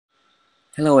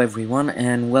Hello everyone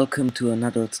and welcome to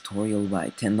another tutorial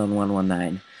by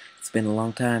Tendon119. It's been a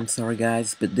long time, sorry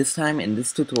guys, but this time in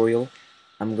this tutorial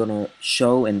I'm gonna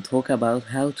show and talk about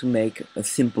how to make a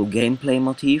simple gameplay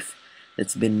motif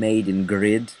that's been made in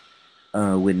grid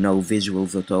with no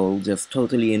visuals at all, just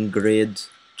totally in grid,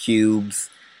 cubes,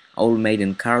 all made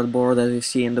in cardboard as you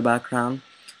see in the background.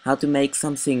 How to make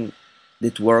something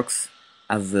that works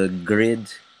as a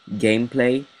grid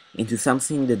gameplay into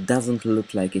something that doesn't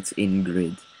look like it's in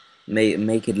grid.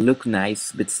 Make it look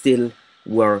nice but still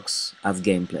works as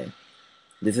gameplay.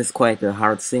 This is quite a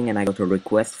hard thing and I got a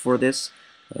request for this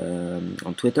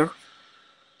on Twitter.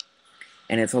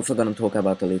 And it's also going to talk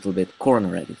about a little bit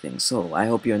corner editing, so I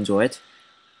hope you enjoy it.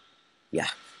 Yeah.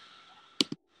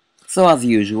 So as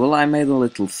usual, I made a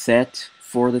little set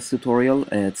for this tutorial.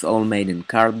 It's all made in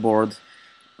cardboard.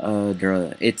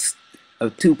 It's a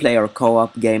two-player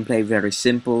co-op gameplay, very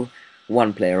simple.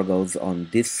 One player goes on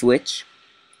this switch,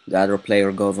 the other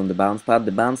player goes on the bounce pad.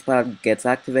 The bounce pad gets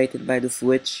activated by the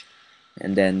switch,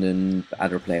 and then the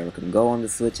other player can go on the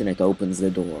switch and it opens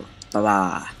the door.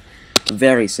 Blah.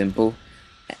 Very simple.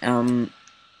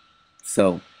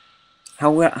 So,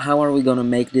 how are we gonna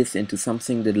make this into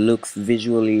something that looks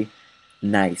visually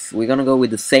nice? We're gonna go with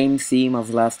the same theme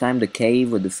as last time, the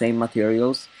cave with the same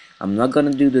materials. I'm not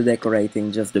gonna do the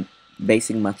decorating, just the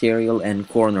basic material and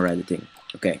corner editing.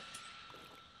 Okay.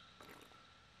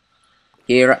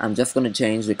 Here I'm just gonna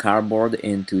change the cardboard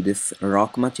into this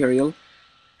rock material.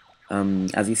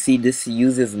 As you see, this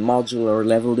uses modular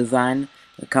level design.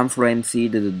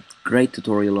 Comphermc did a great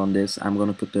tutorial on this. I'm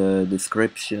gonna put a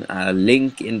description, a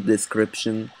link in the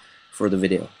description for the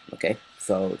video. Okay,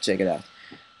 so check it out.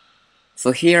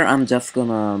 So here I'm just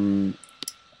gonna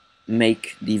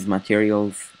make these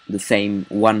materials the same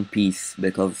one piece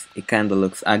because it kinda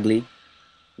looks ugly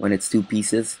when it's two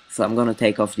pieces. So I'm gonna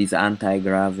take off these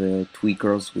anti-grav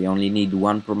tweakers. We only need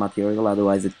one per material,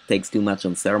 otherwise it takes too much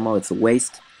on thermal, it's a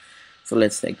waste. So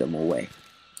let's take them away.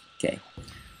 Okay.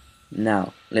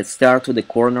 Now, let's start with the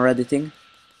corner editing.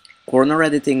 Corner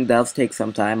editing does take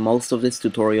some time. Most of this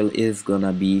tutorial is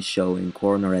gonna be showing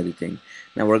corner editing.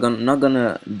 Now we're not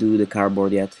gonna do the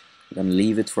cardboard yet. I'm gonna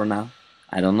leave it for now.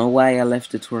 I don't know why I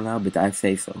left it for now, but I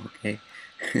say so, okay?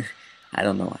 I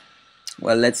don't know why.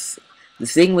 Well, the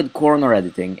thing with corner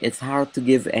editing, it's hard to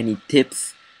give any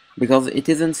tips because it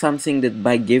isn't something that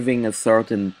by giving a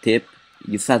certain tip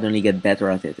you suddenly get better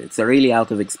at it. It's really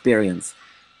out of experience.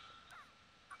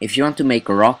 If you want to make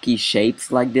rocky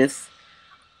shapes like this,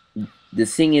 the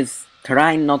thing is,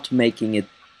 try not making it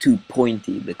too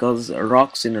pointy, because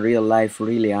rocks in real life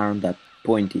really aren't that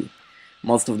pointy.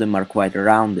 Most of them are quite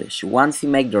roundish. Once you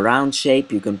make the round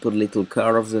shape, you can put little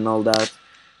curves and all that.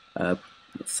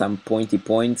 Some pointy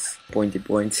points,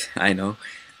 I know.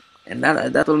 And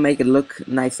that will make it look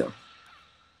nicer.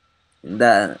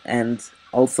 And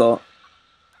also,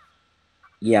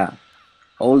 yeah,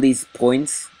 all these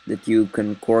points that you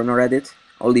can corner edit,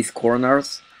 all these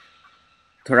corners,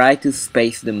 try to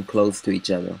space them close to each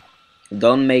other.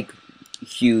 Don't make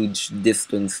huge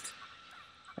distanced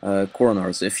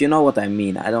corners, if you know what I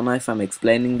mean. I don't know if I'm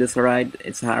explaining this right,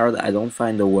 it's hard, I don't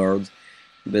find the word,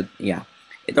 but yeah.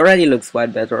 It already looks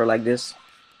quite better like this.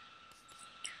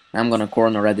 I'm gonna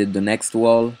corner edit the next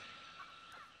wall.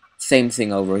 Same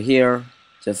thing over here,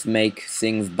 just make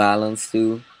things balanced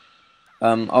too.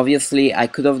 Obviously, I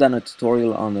could have done a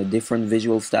tutorial on a different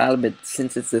visual style, but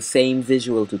since it's the same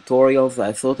visual tutorials,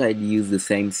 I thought I'd use the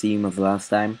same theme as last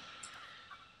time.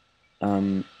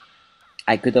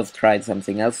 I could have tried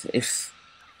something else.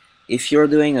 If you're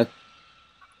doing a...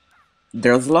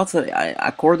 There's lots of...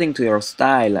 According to your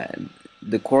style,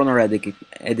 the corner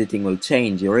editing will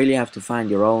change. You really have to find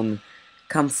your own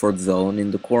comfort zone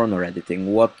in the corner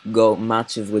editing. What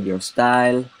matches with your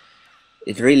style.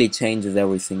 It really changes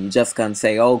everything. You just can't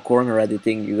say, oh, corner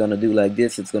editing, you're gonna do like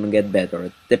this, it's gonna get better.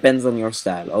 It depends on your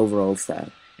style, overall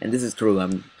style. And this is true.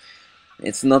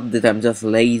 It's not that I'm just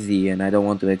lazy and I don't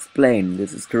want to explain.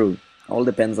 This is true. All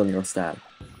depends on your style.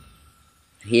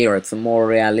 Here it's a more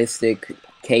realistic,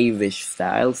 cave-ish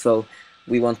style, so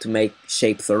we want to make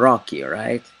shapes rocky,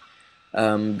 right?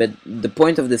 But the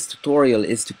point of this tutorial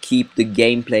is to keep the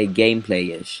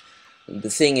gameplay-ish. The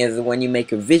thing is, when you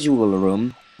make a visual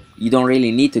room, you don't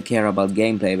really need to care about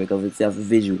gameplay because it's just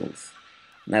visuals.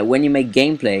 Now, when you make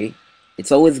gameplay,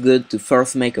 it's always good to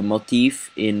first make a motif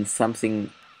in something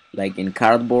like in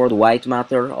cardboard, white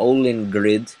matter, all in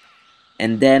grid,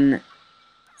 and then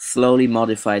slowly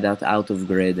modify that out of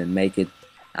grid and make it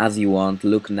as you want,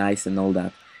 look nice and all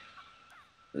that.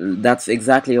 That's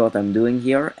exactly what I'm doing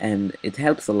here, and it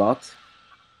helps a lot.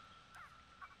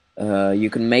 you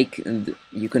can make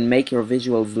your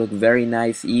visuals look very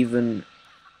nice even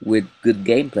with good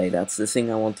gameplay. That's the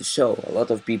thing I want to show. A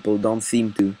lot of people don't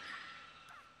seem to,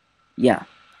 yeah,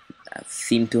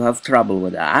 seem to have trouble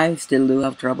with that. I still do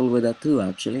have trouble with that too,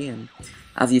 actually. And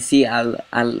as you see, I'll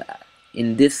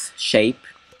in this shape,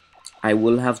 I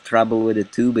will have trouble with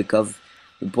it too, because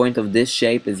the point of this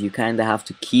shape is you kind of have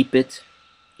to keep it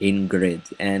in grid,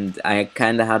 and I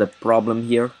kind of had a problem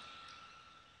here.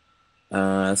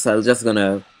 So I'm just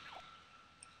gonna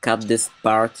cut this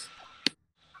part.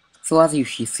 So as you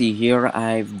see here,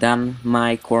 I've done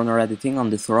my corner editing on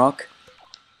this rock.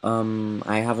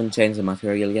 I haven't changed the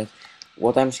material yet.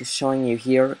 What I'm just showing you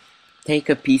here, take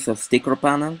a piece of sticker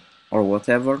panel or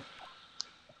whatever,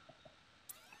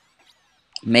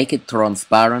 make it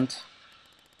transparent,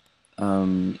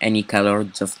 any color,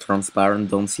 just transparent,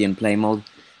 don't see in play mode,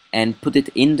 and put it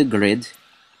in the grid,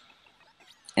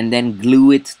 and then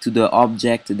glue it to the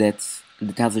object that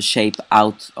has a shape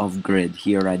out of grid.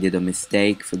 Here I did a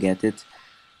mistake, forget it.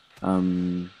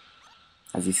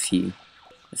 As you see,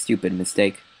 a stupid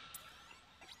mistake.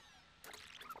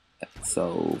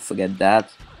 So forget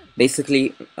that.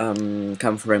 Basically,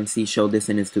 Comphermc showed this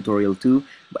in his tutorial too.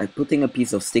 By putting a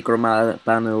piece of sticker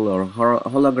panel or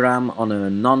hologram on a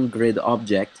non-grid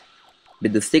object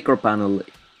with the sticker panel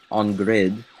on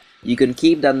grid, you can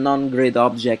keep that non-grid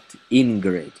object in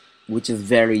grid, which is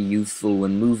very useful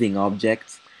when moving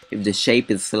objects. If the shape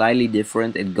is slightly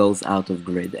different, it goes out of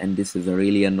grid, and this is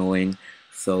really annoying.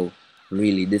 So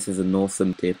really, this is an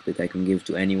awesome tip that I can give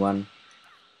to anyone.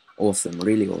 Awesome,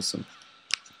 really awesome.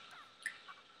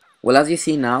 Well, as you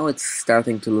see now, it's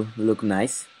starting to look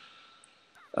nice.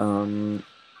 The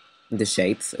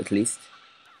shapes, at least.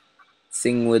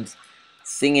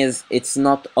 Thing is, it's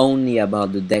not only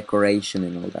about the decoration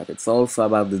and all that. It's also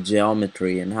about the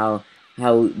geometry and how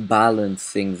balanced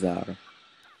things are.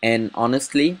 And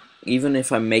honestly, even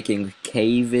if I'm making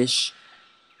cave-ish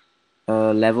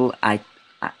level,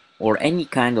 or any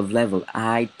kind of level,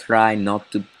 I try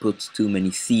not to put too many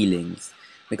ceilings,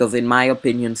 because in my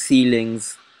opinion,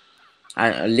 ceilings,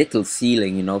 a little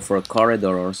ceiling, you know, for a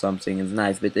corridor or something is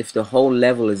nice, but if the whole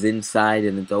level is inside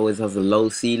and it always has a low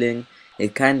ceiling,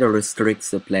 it kind of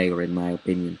restricts the player, in my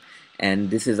opinion. And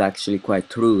this is actually quite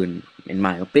true in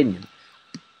my opinion.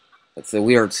 It's a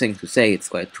weird thing to say, it's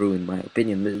quite true in my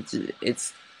opinion, but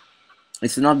it's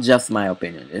not just my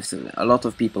opinion. A lot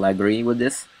of people agree with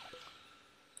this.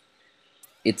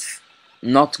 It's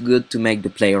not good to make the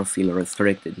player feel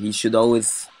restricted. He should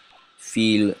always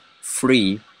feel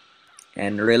free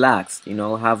and relaxed, you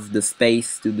know, have the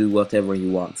space to do whatever he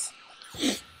wants.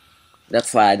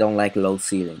 That's why I don't like low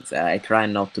ceilings. I try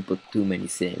not to put too many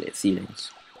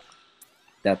ceilings.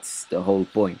 That's the whole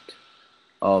point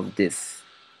of this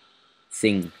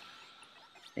thing.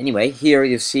 Anyway, here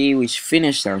you see we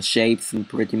finished our shapes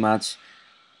pretty much.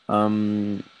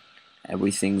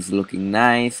 Everything's looking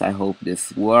nice. I hope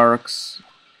this works.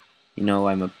 You know,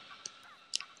 I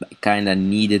kinda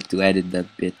needed to edit that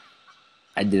bit.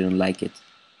 I didn't like it.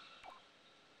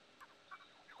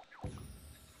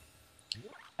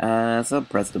 So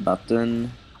press the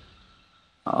button.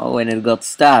 Oh, and it got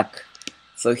stuck.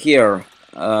 So here,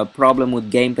 problem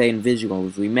with gameplay and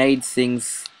visuals. We made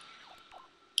things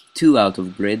too out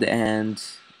of grid, and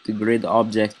the grid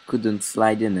object couldn't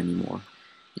slide in anymore.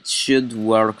 It should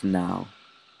work now,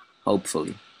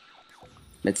 hopefully.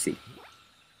 Let's see.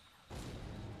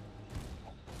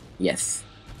 Yes,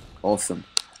 awesome.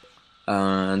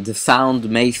 The sound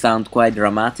may sound quite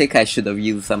dramatic. I should have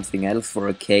used something else for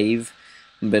a cave,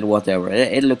 but whatever.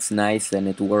 It looks nice and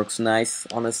it works nice,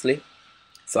 honestly.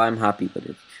 So I'm happy with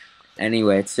it.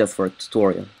 Anyway, it's just for a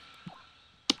tutorial.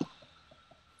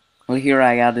 Well, here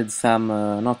I added some,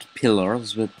 not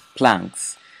pillars, but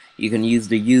planks. You can use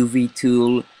the UV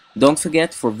tool. Don't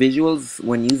forget, for visuals,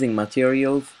 when using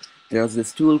materials, there's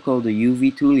this tool called the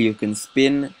UV tool. You can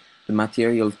spin the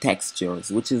material textures,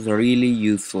 which is really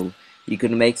useful. You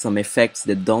can make some effects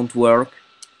that don't work,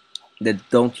 that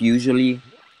don't usually,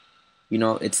 you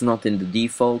know, it's not in the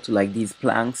default. Like these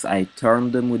planks, I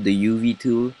turned them with the UV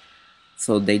tool,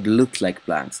 so they'd look like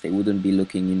planks. They wouldn't be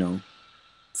looking, you know,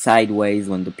 sideways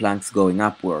when the plank's going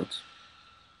upwards.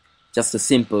 Just a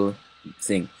simple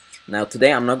thing. Now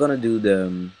today I'm not gonna do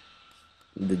the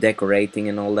decorating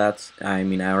and all that. I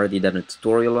mean, I already done a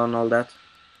tutorial on all that.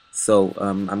 So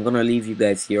I'm gonna leave you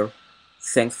guys here.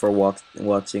 Thanks for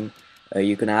watching.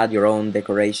 You can add your own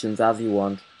decorations as you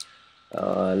want.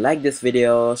 Like this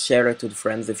video, share it with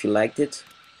friends if you liked it.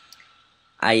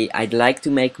 I'd like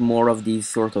to make more of these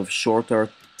sort of shorter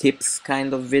tips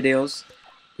kind of videos,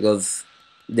 because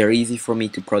they're easy for me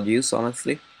to produce,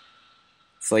 honestly.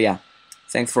 So yeah,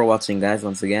 Thanks for watching, guys,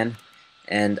 once again.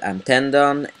 And I'm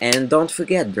Tendon, and don't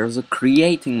forget, there's a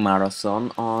creating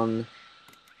marathon on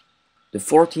the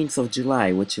 14th of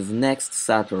July, which is next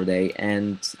Saturday,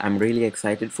 and I'm really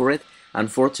excited for it.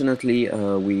 Unfortunately,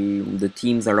 the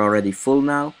teams are already full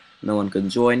now. No one can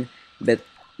join, but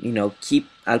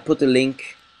I'll put a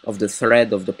link of the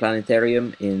thread of the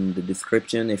planetarium in the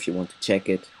description if you want to check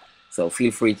it. So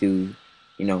feel free to,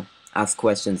 ask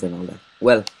questions and all that.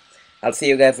 Well, I'll see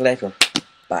you guys later.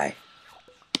 Bye.